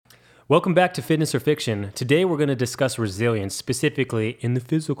Welcome back to Fitness or Fiction. Today we're going to discuss resilience, specifically in the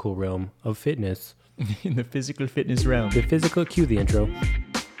physical realm of fitness. In the physical fitness realm. The physical, cue the intro.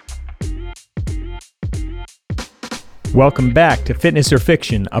 Welcome back to Fitness or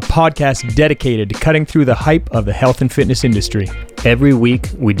Fiction, a podcast dedicated to cutting through the hype of the health and fitness industry. Every week,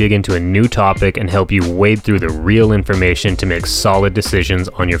 we dig into a new topic and help you wade through the real information to make solid decisions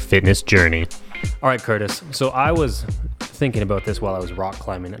on your fitness journey. All right, Curtis. So I was thinking about this while I was rock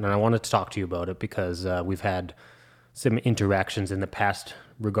climbing, and I wanted to talk to you about it because we've had some interactions in the past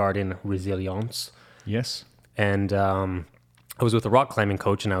regarding resilience. Yes. And I was with a rock climbing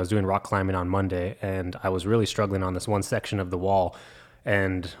coach, and I was doing rock climbing on Monday, and I was really struggling on this one section of the wall,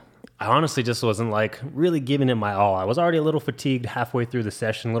 and I honestly just wasn't really giving it my all. I was already a little fatigued halfway through the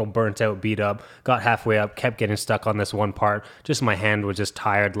session, a little burnt out, beat up, got halfway up, kept getting stuck on this one part. Just my hand was just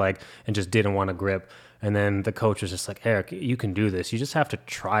tired, and just didn't want to grip. And then the coach was just like, Eric, you can do this. You just have to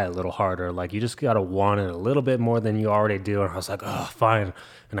try a little harder. You just got to want it a little bit more than you already do. And I was like, oh, fine.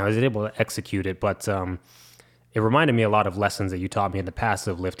 And I was able to execute it. But it reminded me a lot of lessons that you taught me in the past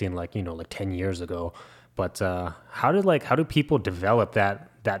of lifting, 10 years ago. But how do people develop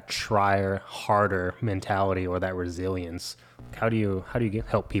that try harder mentality or that resilience? How do you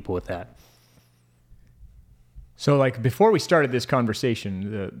help people with that? So before we started this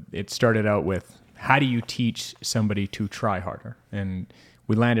conversation, it started out with, how do you teach somebody to try harder? And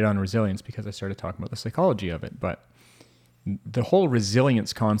we landed on resilience because I started talking about the psychology of it. But the whole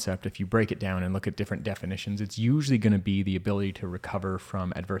resilience concept, if you break it down and look at different definitions, it's usually going to be the ability to recover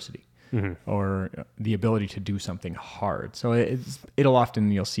from adversity. Mm-hmm. Or the ability to do something hard. So it'll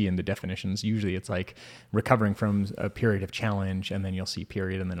often, you'll see in the definitions, usually it's like recovering from a period of challenge, and then you'll see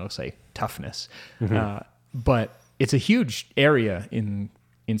period, and then it'll say toughness. Mm-hmm. But it's a huge area in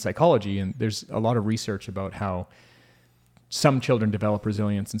psychology, and there's a lot of research about how some children develop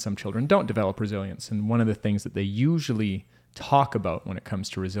resilience and some children don't develop resilience. And one of the things that they usually talk about when it comes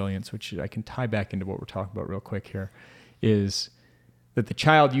to resilience, which I can tie back into what we're talking about real quick here, is that the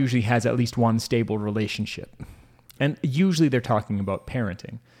child usually has at least one stable relationship. And usually they're talking about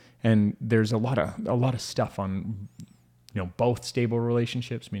parenting. And there's a lot of stuff on both stable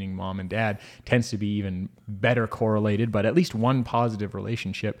relationships, meaning mom and dad, tends to be even better correlated, but at least one positive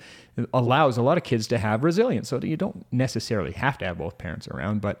relationship allows a lot of kids to have resilience. So you don't necessarily have to have both parents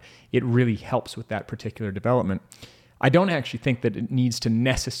around, but it really helps with that particular development. I don't actually think that it needs to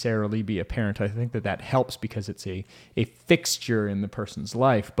necessarily be a parent. I think that helps because it's a fixture in the person's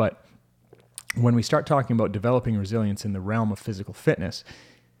life. But when we start talking about developing resilience in the realm of physical fitness,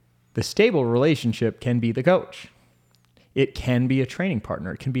 the stable relationship can be the coach. It can be a training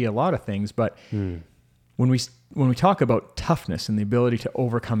partner. It can be a lot of things. But when we talk about toughness and the ability to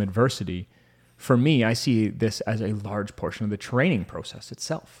overcome adversity, for me, I see this as a large portion of the training process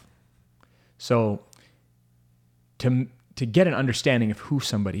itself. So to get an understanding of who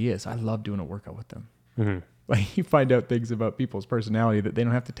somebody is, I love doing a workout with them. Mm-hmm. You find out things about people's personality that they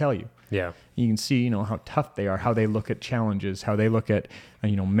don't have to tell you. Yeah. You can see, how tough they are, how they look at challenges, how they look at,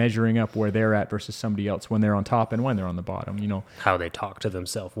 measuring up where they're at versus somebody else when they're on top and when they're on the bottom, How they talk to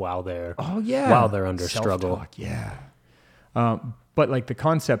themselves while they're under struggle. Yeah. But the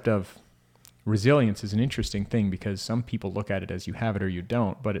concept of resilience is an interesting thing because some people look at it as you have it or you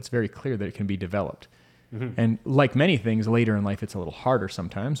don't, but it's very clear that it can be developed. Mm-hmm. And like many things later in life, it's a little harder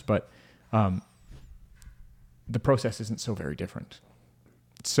sometimes, but the process isn't so very different.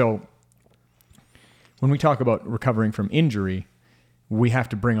 So when we talk about recovering from injury, we have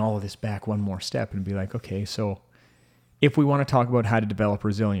to bring all of this back one more step and be like, okay, so if we want to talk about how to develop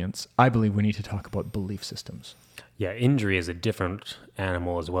resilience, I believe we need to talk about belief systems. Yeah, injury is a different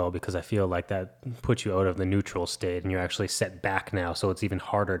animal as well because I feel like that puts you out of the neutral state and you're actually set back now. So it's even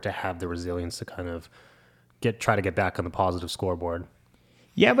harder to have the resilience to kind of try to get back on the positive scoreboard.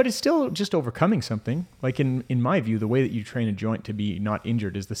 Yeah, but it's still just overcoming something. In my view, the way that you train a joint to be not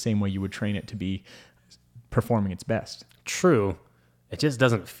injured is the same way you would train it to be performing its best. True. It just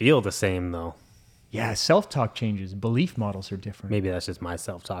doesn't feel the same though. Yeah, self-talk changes. Belief models are different. Maybe that's just my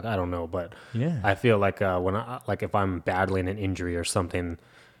self-talk. I don't know, but yeah. I feel like if I'm battling an injury or something,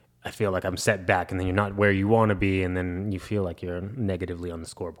 I feel like I'm set back and then you're not where you want to be and then you feel like you're negatively on the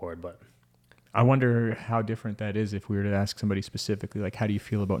scoreboard, but I wonder how different that is if we were to ask somebody specifically, how do you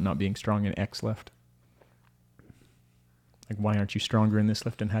feel about not being strong in X lift? Why aren't you stronger in this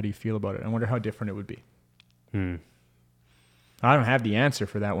lift and how do you feel about it? I wonder how different it would be. I don't have the answer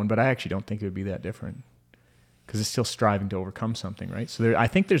for that one, but I actually don't think it would be that different because it's still striving to overcome something, right? So I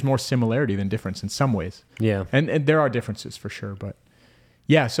think there's more similarity than difference in some ways. Yeah. And there are differences for sure, but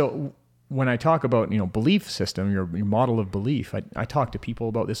yeah, so when I talk about, belief system, your model of belief, I talk to people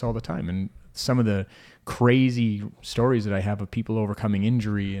about this all the time. And some of the crazy stories that I have of people overcoming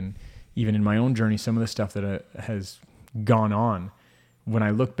injury, and even in my own journey, some of the stuff that has gone on, when I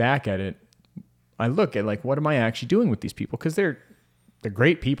look back at it, I look at like, what am I actually doing with these people? Because they're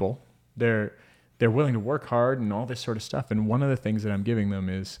great people. They're willing to work hard and all this sort of stuff. And one of the things that I'm giving them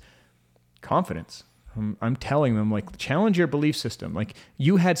is confidence. I'm telling them, like, challenge your belief system. Like,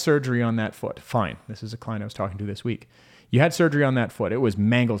 you had surgery on that foot. Fine. This is a client I was talking to this week. You had surgery on that foot. It was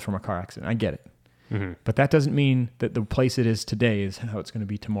mangled from a car accident. I get it. Mm-hmm. But that doesn't mean that the place it is today is how it's going to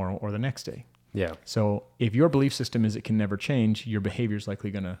be tomorrow or the next day. Yeah. So if your belief system is it can never change, your behavior is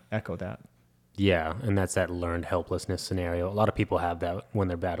likely going to echo that. Yeah, and that's that learned helplessness scenario. A lot of people have that when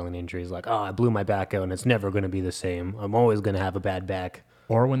they're battling injuries, like, oh, I blew my back out and it's never going to be the same. I'm always going to have a bad back.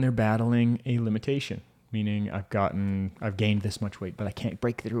 Or when they're battling a limitation, meaning I've gained this much weight, but I can't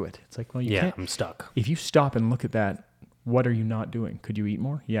break through it. It's like, well, you can't. I'm stuck. If you stop and look at that, what are you not doing? Could you eat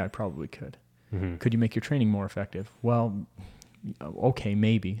more? Yeah, I probably could. Mm-hmm. Could you make your training more effective? Well, okay,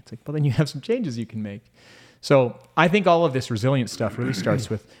 maybe. It's like, well, then you have some changes you can make. So I think all of this resilience stuff really starts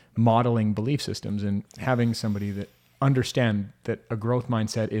with modeling belief systems and having somebody that understand that a growth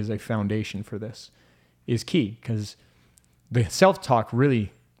mindset is a foundation for this is key, because the self-talk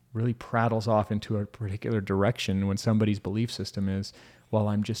really prattles off into a particular direction when somebody's belief system is, well,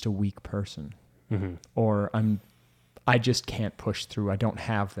 I'm just a weak person, mm-hmm. or I just can't push through. I don't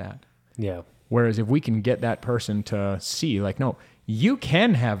have that. Yeah. Whereas if we can get that person to see, like, no, you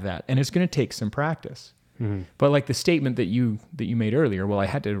can have that, and it's going to take some practice. Mm-hmm. But like the statement that you made earlier, well, I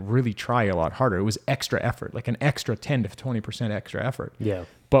had to really try a lot harder. It was extra effort, like an extra 10 to 20% extra effort. Yeah.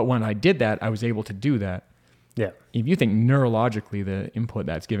 But when I did that, I was able to do that. Yeah. If you think neurologically the input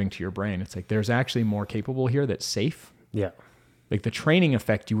that's giving to your brain, it's like there's actually more capable here that's safe. Yeah. Like the training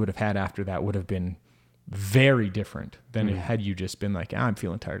effect you would have had after that would have been very different than had you just been like, I'm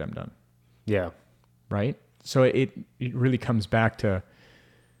feeling tired, I'm done. Yeah. Right? So it really comes back to,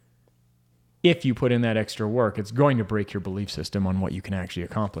 if you put in that extra work, it's going to break your belief system on what you can actually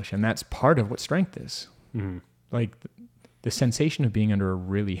accomplish. And that's part of what strength is. Mm-hmm. Like the sensation of being under a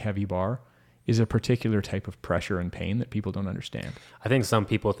really heavy bar is a particular type of pressure and pain that people don't understand. I think some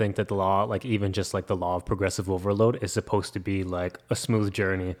people think that the law, like even just like the law of progressive overload, is supposed to be like a smooth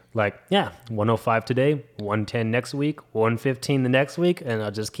journey. Like, yeah, 105 today, 110 next week, 115 the next week, and I'll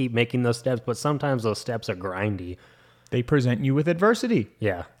just keep making those steps. But sometimes those steps are grindy. They present you with adversity.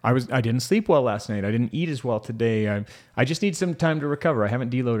 Yeah. I didn't sleep well last night. I didn't eat as well today. I just need some time to recover. I haven't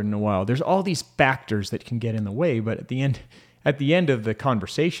deloaded in a while. There's all these factors that can get in the way, but at the end of the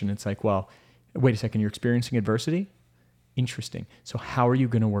conversation, it's like, well, wait a second, you're experiencing adversity? Interesting. So how are you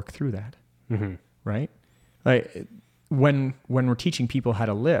going to work through that? Mm-hmm. Right? Like when we're teaching people how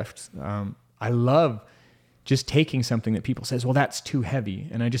to lift, I love just taking something that people says, well, that's too heavy,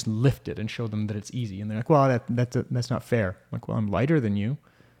 and I just lift it and show them that it's easy. And they're like, well, that's not fair. I'm like, well, I'm lighter than you,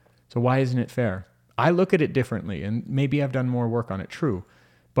 so why isn't it fair? I look at it differently, and maybe I've done more work on it, true,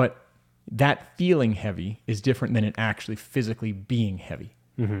 but that feeling heavy is different than it actually physically being heavy.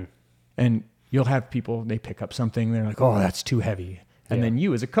 Mm-hmm. And you'll have people, they pick up something, they're like, oh, that's too heavy. And then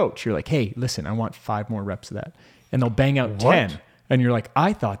you as a coach, you're like, hey, listen, I want 5 more reps of that. And they'll bang out 10. And you're like,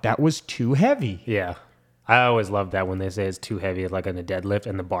 I thought that was too heavy. Yeah. I always love that when they say it's too heavy, like in a deadlift,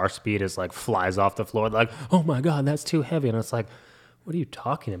 and the bar speed is like flies off the floor. Like, oh my God, that's too heavy. And it's like, what are you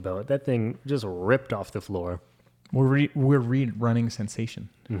talking about? That thing just ripped off the floor. We're rerunning sensation.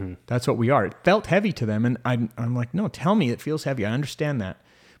 Mm-hmm. That's what we are. It felt heavy to them. And I'm like, no, tell me it feels heavy. I understand that.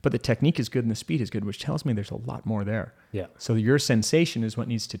 But the technique is good and the speed is good, which tells me there's a lot more there. Yeah. So your sensation is what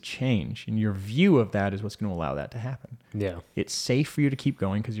needs to change, and your view of that is what's going to allow that to happen. Yeah. It's safe for you to keep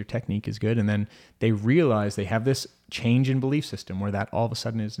going because your technique is good, and then they realize they have this change in belief system where that all of a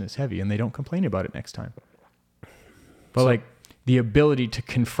sudden isn't as heavy, and they don't complain about it next time. But like the ability to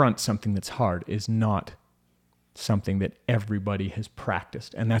confront something that's hard is not something that everybody has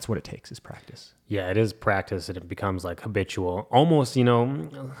practiced, and that's what it takes is practice. Yeah, it is practice, and it becomes like habitual. Almost,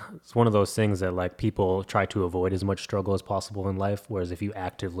 it's one of those things that like people try to avoid as much struggle as possible in life, whereas if you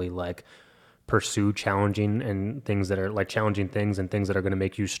actively like pursue challenging and things that are like challenging things and things that are going to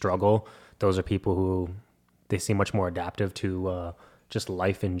make you struggle, those are people who they seem much more adaptive to just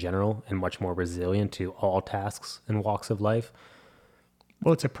life in general and much more resilient to all tasks and walks of life.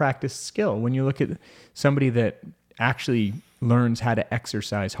 Well, it's a practice skill. When you look at somebody that actually learns how to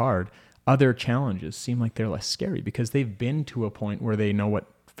exercise hard, other challenges seem like they're less scary because they've been to a point where they know what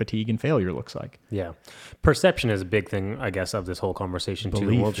fatigue and failure looks like. Yeah. Perception is a big thing, I guess, of this whole conversation too.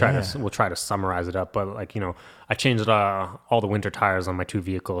 Belief, We'll try to summarize it up, but like, I changed all the winter tires on my 2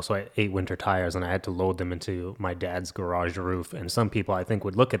 vehicles. So I had 8 winter tires and I had to load them into my dad's garage roof. And some people I think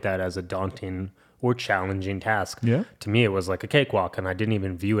would look at that as a daunting or challenging task. Yeah. To me, it was like a cakewalk, and I didn't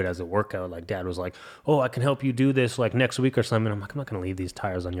even view it as a workout. Like Dad was like, "Oh, I can help you do this like next week or something." I'm like, "I'm not going to leave these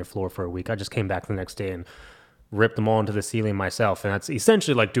tires on your floor for a week." I just came back the next day and ripped them all into the ceiling myself. And that's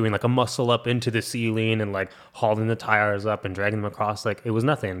essentially like doing like a muscle up into the ceiling and like hauling the tires up and dragging them across. Like it was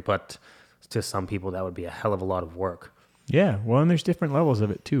nothing, but to some people that would be a hell of a lot of work. Yeah. Well, and there's different levels of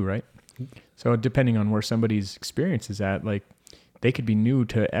it too, right? So depending on where somebody's experience is at, like they could be new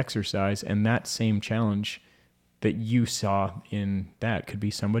to exercise, and that same challenge that you saw in that could be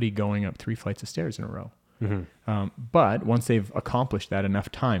somebody going up 3 flights of stairs in a row. Mm-hmm. But once they've accomplished that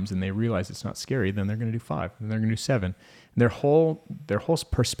enough times and they realize it's not scary, then they're going to do 5, and they're going to do 7. Their whole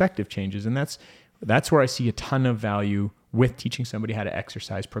perspective changes, and that's where I see a ton of value with teaching somebody how to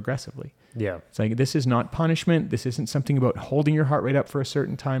exercise progressively. Yeah. It's like, this is not punishment. This isn't something about holding your heart rate up for a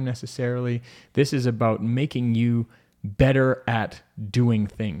certain time necessarily. This is about making you better at doing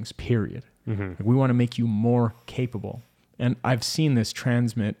things, period. Mm-hmm. Like, we want to make you more capable. And I've seen this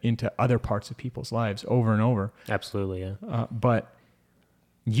transmit into other parts of people's lives over and over. Absolutely, yeah. But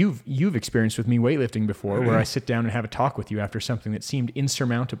you've experienced with me weightlifting before, where I sit down and have a talk with you after something that seemed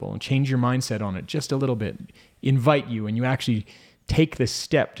insurmountable and change your mindset on it just a little bit, invite you, and you actually take this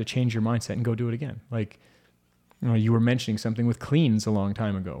step to change your mindset and go do it again. Like, you were mentioning something with cleans a long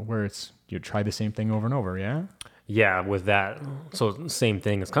time ago, where it's you try the same thing over and over, yeah? Yeah, with that, so same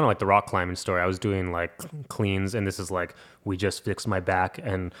thing. It's kind of like the rock climbing story. I was doing like cleans, and this is like, we just fixed my back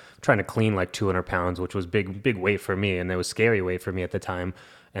and trying to clean like 200 pounds, which was big weight for me, and it was scary weight for me at the time.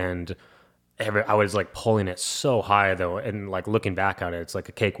 And I was like pulling it so high though, and like looking back at it, it's like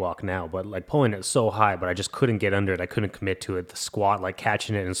a cakewalk now, but like pulling it so high, but I just couldn't get under it. I couldn't commit to it. The squat, like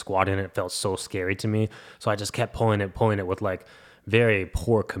catching it and squatting it felt so scary to me. So I just kept pulling it with like very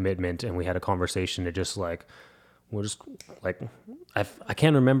poor commitment. And we had a conversation to just like, we're just like, I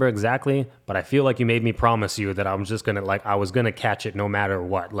can't remember exactly, but I feel like you made me promise you that I was just gonna I was gonna catch it no matter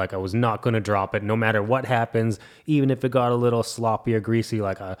what. Like I was not gonna drop it no matter what happens, even if it got a little sloppy or greasy.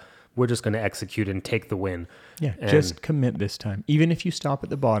 Like we're just gonna execute and take the win. Yeah, just commit this time. Even if you stop at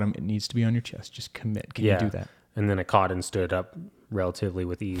the bottom, it needs to be on your chest. Just commit. Can you do that? And then I caught and stood up relatively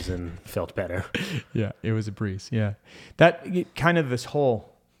with ease and felt better. Yeah, it was a breeze. Yeah, that kind of this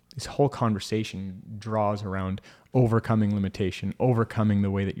whole conversation draws around overcoming limitation, overcoming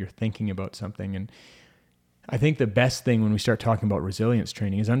the way that you're thinking about something. And I think the best thing when we start talking about resilience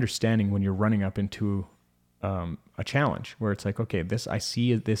training is understanding when you're running up into a challenge where it's like, okay, I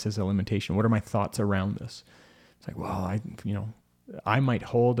see this as a limitation. What are my thoughts around this? It's like, well, I might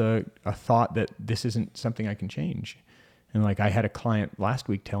hold a thought that this isn't something I can change. And like I had a client last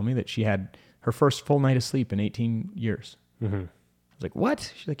week tell me that she had her first full night of sleep in 18 years. Mm-hmm. Like,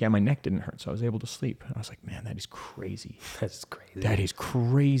 what? She's like, yeah, my neck didn't hurt, so I was able to sleep. And I was like, man, that is crazy. That's crazy. That is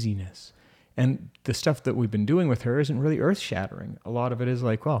craziness. And the stuff that we've been doing with her isn't really earth-shattering. A lot of it is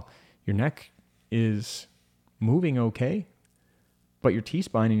like, well, your neck is moving okay, but your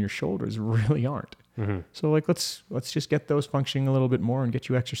T-spine and your shoulders really aren't. Mm-hmm. So like, let's just get those functioning a little bit more and get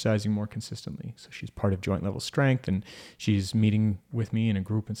you exercising more consistently. So she's part of Joint Level Strength, and she's meeting with me in a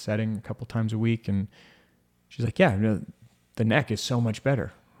group and setting a couple times a week. And she's like, yeah, the neck is so much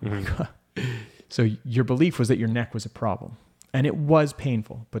better. Mm-hmm. So your belief was that your neck was a problem, and it was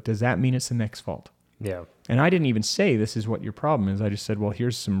painful, but does that mean it's the neck's fault? Yeah. And I didn't even say this is what your problem is. I just said, well,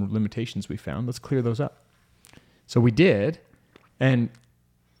 here's some limitations we found. Let's clear those up. So we did. And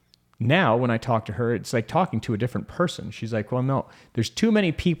now when I talk to her, it's like talking to a different person. She's like, well, no, there's too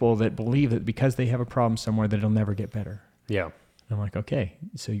many people that believe that because they have a problem somewhere that it'll never get better. Yeah. And I'm like, okay,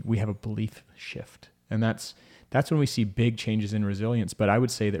 so we have a belief shift. And that's when we see big changes in resilience. But I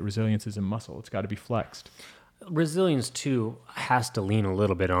would say that resilience is a muscle. It's got to be flexed. Resilience, too, has to lean a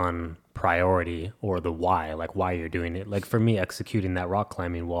little bit on priority or the why, like why you're doing it. Like for me, executing that rock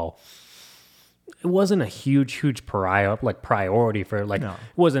climbing wall, it wasn't a huge priority for like, No.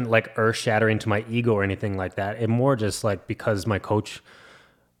 It wasn't like earth shattering to my ego or anything like that. It more just like because my coach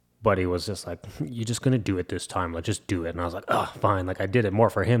buddy was just like, you're just going to do it this time. Like just do it. And I was like, oh, fine. Like I did it more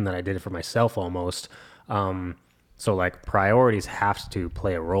for him than I did it for myself almost. So like priorities have to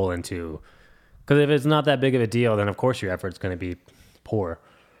play a role into, because if it's not that big of a deal, then of course your effort's going to be poor.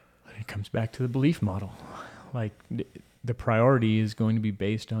 It comes back to the belief model. Like the priority is going to be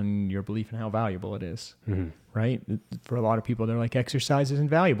based on your belief in how valuable it is, Mm-hmm. right? For a lot of people, they're like, exercise isn't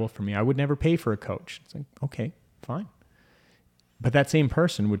valuable for me. I would never pay for a coach. It's like, okay, fine. But that same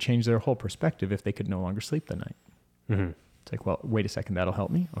person would change their whole perspective if they could no longer sleep the night. Mm-hmm. It's like, well, wait a second, that'll help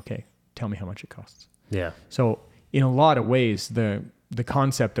me? Okay, tell me how much it costs. Yeah. So in a lot of ways, the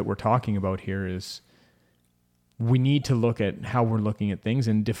concept that we're talking about here is we need to look at how we're looking at things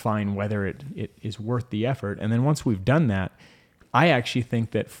and define whether it is worth the effort. And then once we've done that, I actually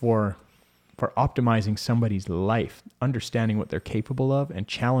think that for optimizing somebody's life, understanding what they're capable of and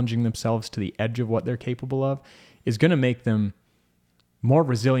challenging themselves to the edge of what they're capable of is going to make them more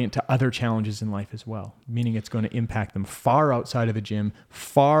resilient to other challenges in life as well, meaning it's going to impact them far outside of the gym,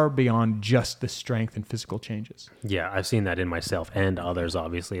 far beyond just the strength and physical changes. Yeah, I've seen that in myself and others,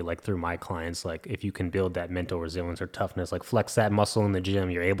 obviously, like through my clients. Like if you can build that mental resilience or toughness, like flex that muscle in the gym,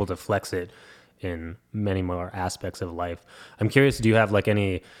 you're able to flex it in many more aspects of life. I'm curious, do you have like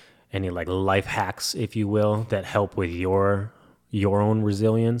any like life hacks, if you will, that help with your own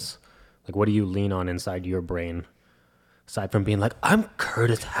resilience? Like what do you lean on inside your brain? Aside from being like, I'm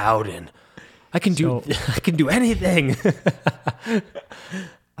Curtis Howden, I can do anything.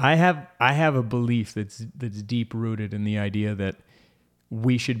 I have a belief that's deep rooted in the idea that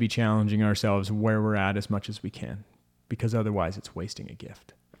we should be challenging ourselves where we're at as much as we can, because otherwise it's wasting a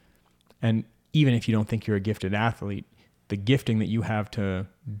gift. And even if you don't think you're a gifted athlete, the gifting that you have to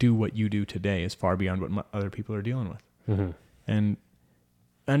do what you do today is far beyond what other people are dealing with. Mm-hmm. And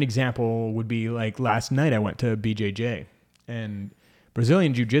an example would be like last night I went to BJJ, and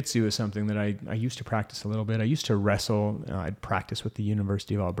Brazilian Jiu-Jitsu is something that I used to practice a little bit. I used to wrestle. I'd practice with the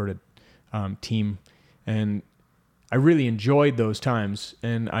University of Alberta team, and I really enjoyed those times,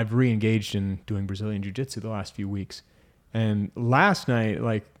 and I've re-engaged in doing Brazilian Jiu-Jitsu the last few weeks. And last night,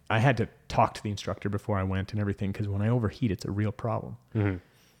 like, I had to talk to the instructor before I went and everything, because when I overheat, it's a real problem. Mm-hmm.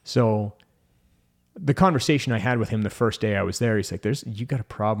 So the conversation I had with him the first day I was there, he's like, you got a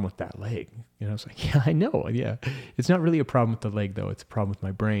problem with that leg. You know, I was like, yeah, I know. Yeah. It's not really a problem with the leg though. It's a problem with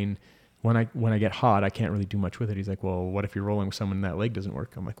my brain. When I get hot, I can't really do much with it. He's like, well, what if you're rolling with someone and that leg doesn't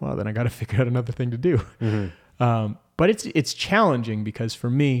work? I'm like, well, then I got to figure out another thing to do. Mm-hmm. But it's challenging because for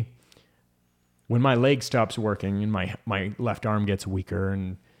me, when my leg stops working and my left arm gets weaker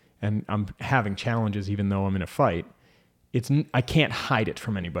and I'm having challenges, even though I'm in a fight, I can't hide it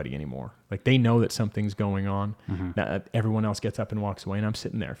from anybody anymore. Like they know that something's going on. Mm-hmm. Everyone else gets up and walks away, and I'm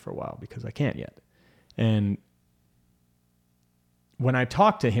sitting there for a while because I can't yet. And when I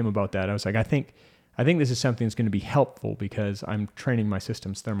talked to him about that, I was like, I think this is something that's going to be helpful because I'm training my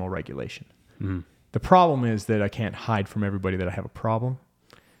system's thermal regulation. Mm-hmm. The problem is that I can't hide from everybody that I have a problem.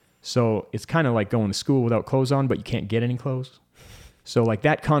 So it's kind of like going to school without clothes on, but you can't get any clothes. So like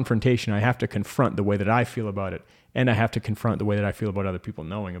that confrontation, I have to confront the way that I feel about it, and I have to confront the way that I feel about other people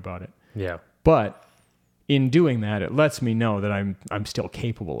knowing about it. Yeah. But in doing that, it lets me know that I'm still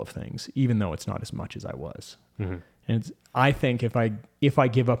capable of things, even though it's not as much as I was. Mm-hmm. And I think if I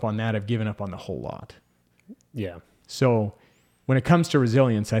give up on that, I've given up on the whole lot. Yeah. So when it comes to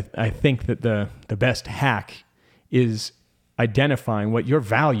resilience, I think that the best hack is identifying what your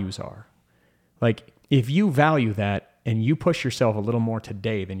values are. Like if you value that and you push yourself a little more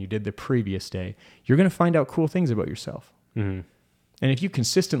today than you did the previous day, you're going to find out cool things about yourself. Mm-hmm. And if you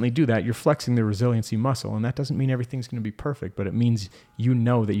consistently do that, you're flexing the resiliency muscle. And that doesn't mean everything's going to be perfect, but it means you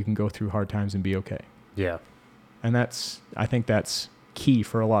know that you can go through hard times and be okay. Yeah. And I think that's key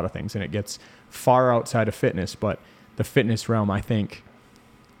for a lot of things. And it gets far outside of fitness, but the fitness realm, I think,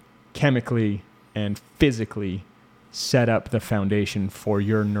 chemically and physically set up the foundation for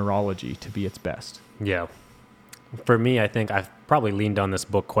your neurology to be its best. Yeah. For me, I think I've probably leaned on this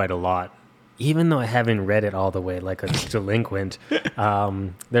book quite a lot, even though I haven't read it all the way like a delinquent.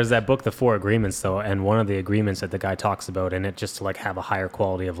 There's that book, The 4 Agreements, though, and one of the agreements that the guy talks about in it, just to like have a higher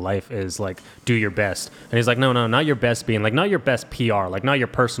quality of life, is like do your best. And he's like, no, not your best being like not your best PR, like not your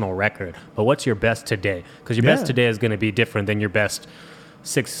personal record, but what's your best today? Because your best today is going to be different than your best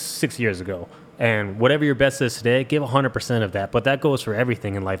six years ago. And whatever your best is today, give 100% of that. But that goes for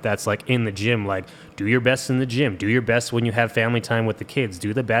everything in life. That's like in the gym, like do your best in the gym. Do your best when you have family time with the kids. Do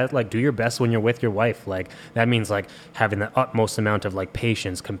your best when you're with your wife. Like that means like having the utmost amount of like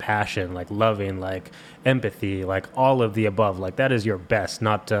patience, compassion, like loving, like empathy, like all of the above. Like that is your best,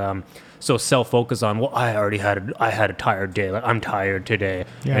 not so self-focused on, well, I had a tired day. Like I'm tired today.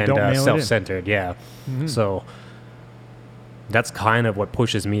 Yeah, and don't mail it in. self-centered. Yeah. Mm-hmm. So that's kind of what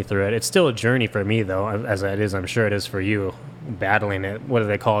pushes me through it. It's still a journey for me, though, as it is, I'm sure it is for you, battling it. What do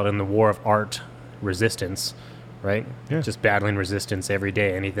they call it in the war of art? Resistance, right? Yeah. Just battling resistance every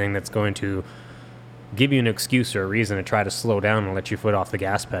day. Anything that's going to give you an excuse or a reason to try to slow down and let your foot off the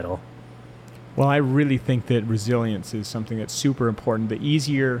gas pedal. Well, I really think that resilience is something that's super important. The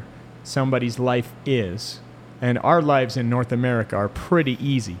easier somebody's life is, And our lives in North America are pretty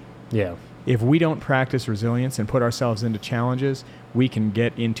easy. Yeah. If we don't practice resilience and put ourselves into challenges, we can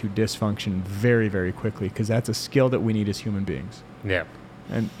get into dysfunction very, very quickly, because that's a skill that we need as human beings. Yeah.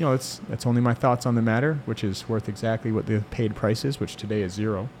 And, you know, that's only my thoughts on the matter, which is worth exactly what the paid price is, which today is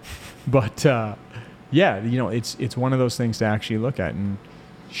 0. But, yeah, you know, it's one of those things to actually look at, and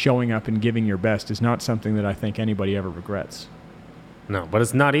showing up and giving your best is not something that I think anybody ever regrets. No, but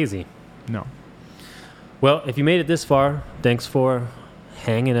it's not easy. No. Well, if you made it this far, thanks for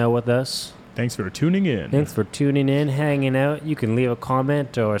hanging out with us. Thanks for tuning in. Thanks for tuning in, hanging out. You can leave a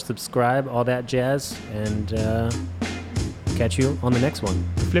comment or subscribe, all that jazz, and catch you on the next one.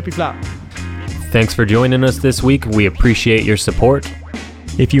 Flippy flop. Thanks for joining us this week. We appreciate your support.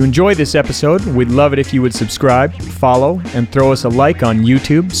 If you enjoyed this episode, we'd love it if you would subscribe, follow, and throw us a like on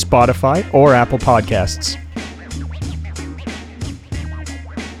YouTube, Spotify, or Apple Podcasts.